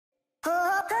Hey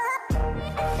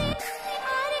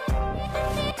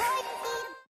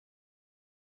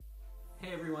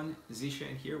everyone,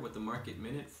 Zishan here with the Market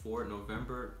Minute for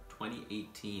November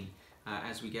 2018.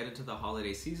 As we get into the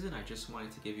holiday season, I just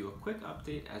wanted to give you a quick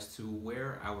update as to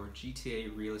where our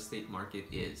GTA real estate market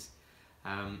is.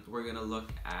 We're going to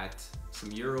look at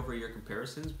some year-over-year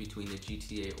comparisons between the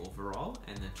GTA overall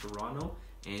and the Toronto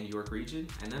and York region,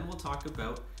 and then we'll talk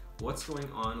about what's going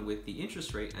on with the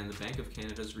interest rate and the Bank of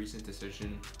Canada's recent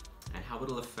decision and how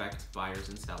it'll affect buyers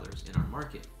and sellers in our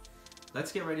market.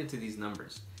 Let's get right into these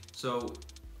numbers. So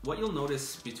what you'll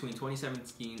notice between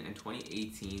 2017 and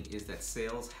 2018 is that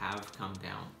sales have come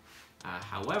down.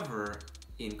 However,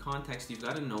 in context, you've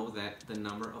got to know that the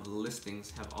number of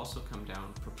listings have also come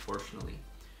down proportionally.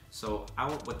 So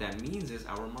what that means is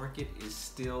our market is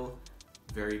still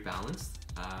very balanced.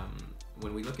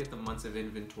 When we look at the months of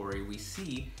inventory, we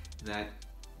see that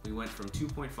we went from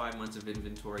 2.5 months of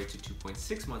inventory to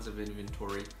 2.6 months of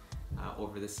inventory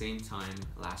over the same time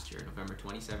last year, November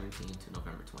 2017 to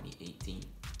November 2018.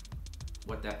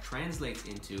 What that translates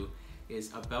into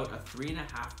is about a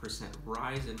 3.5%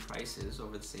 rise in prices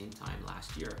over the same time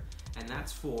last year. And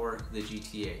that's for the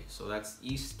GTA. So that's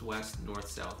east, west, north,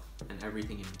 south, and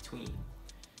everything in between.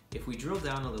 If we drill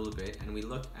down a little bit and we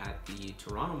look at the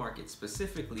Toronto market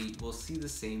specifically, we'll see the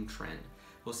same trend.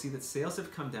 We'll see that sales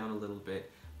have come down a little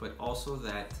bit, but also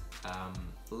that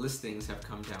listings have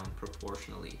come down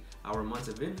proportionally. Our months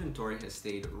of inventory has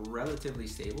stayed relatively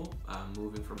stable,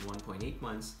 moving from 1.8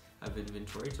 months of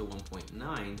inventory to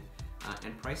 1.9,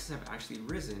 and prices have actually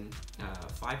risen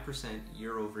 5%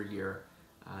 year over year,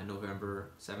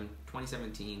 November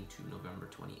 2017 to November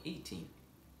 2018.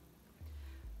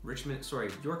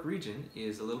 York region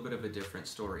is a little bit of a different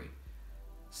story.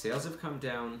 Sales have come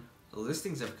down,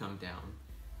 listings have come down,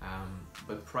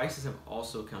 but prices have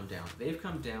also come down. They've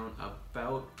come down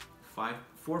about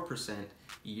 4%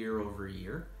 year over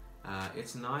year.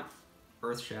 It's not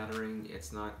earth-shattering,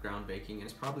 it's not groundbreaking, and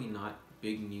it's probably not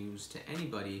big news to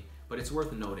anybody, but it's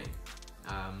worth noting.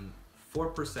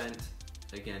 4%,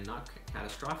 again, not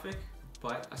catastrophic,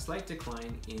 but a slight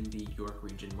decline in the York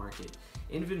region market.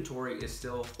 Inventory is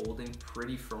still holding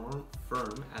pretty firm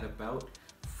at about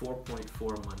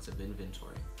 4.4 months of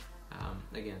inventory.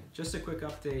 Again, just a quick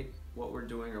update, what we're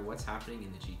doing or what's happening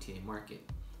in the GTA market.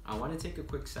 I want to take a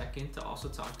quick second to also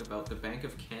talk about the Bank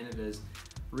of Canada's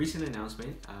recent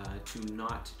announcement to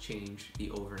not change the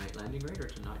overnight lending rate or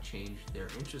to not change their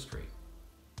interest rate.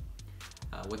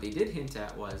 What they did hint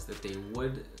at was that they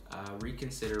would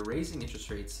reconsider raising interest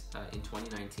rates in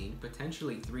 2019,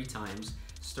 potentially 3 times,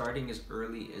 starting as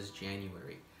early as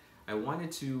January. I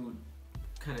wanted to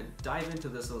kind of dive into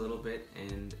this a little bit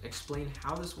and explain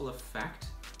how this will affect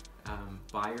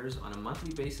buyers on a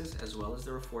monthly basis as well as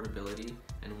their affordability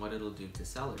and what it'll do to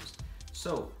sellers.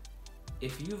 So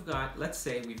if you've got, let's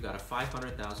say we've got a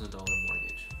 $500,000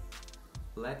 mortgage.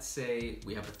 Let's say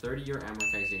we have a 30-year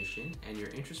amortization and your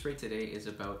interest rate today is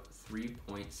about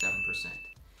 3.7%.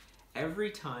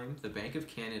 Every time the Bank of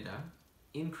Canada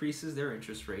increases their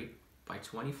interest rate by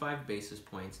 25 basis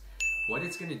points, what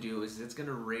it's going to do is it's going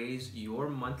to raise your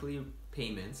monthly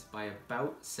payments by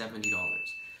about $70.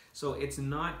 So it's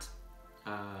not,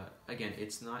 again,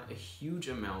 it's not a huge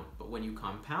amount, but when you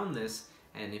compound this,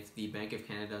 and if the Bank of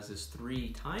Canada does this 3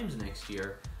 times next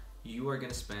year, you are going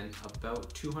to spend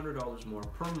about $200 more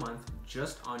per month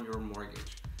just on your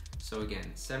mortgage. So again,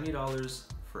 $70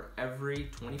 for every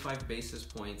 25 basis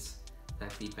points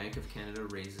that the Bank of Canada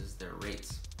raises their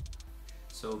rates.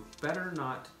 So better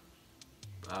not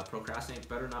procrastinate,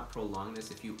 better not prolong this.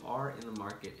 If you are in the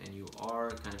market and you are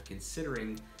kind of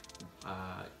considering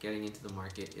getting into the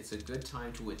market, it's a good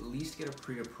time to at least get a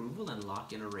pre-approval and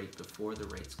lock in a rate before the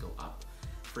rates go up.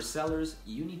 For sellers,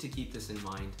 you need to keep this in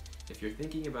mind. If you're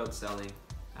thinking about selling,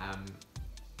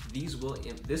 this will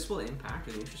impact,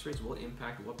 or the interest rates will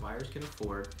impact what buyers can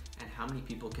afford and how many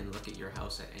people can look at your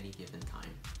house at any given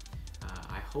time.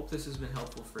 I hope this has been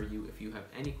helpful for you. If you have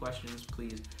any questions,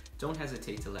 please don't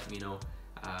hesitate to let me know.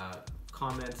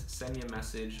 Comment, send me a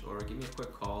message, or give me a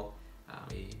quick call.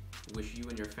 I wish you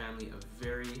and your family a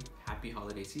very happy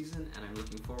holiday season, and I'm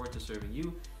looking forward to serving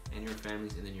you and your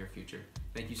families in the near future.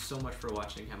 Thank you so much for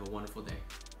watching. Have a wonderful day.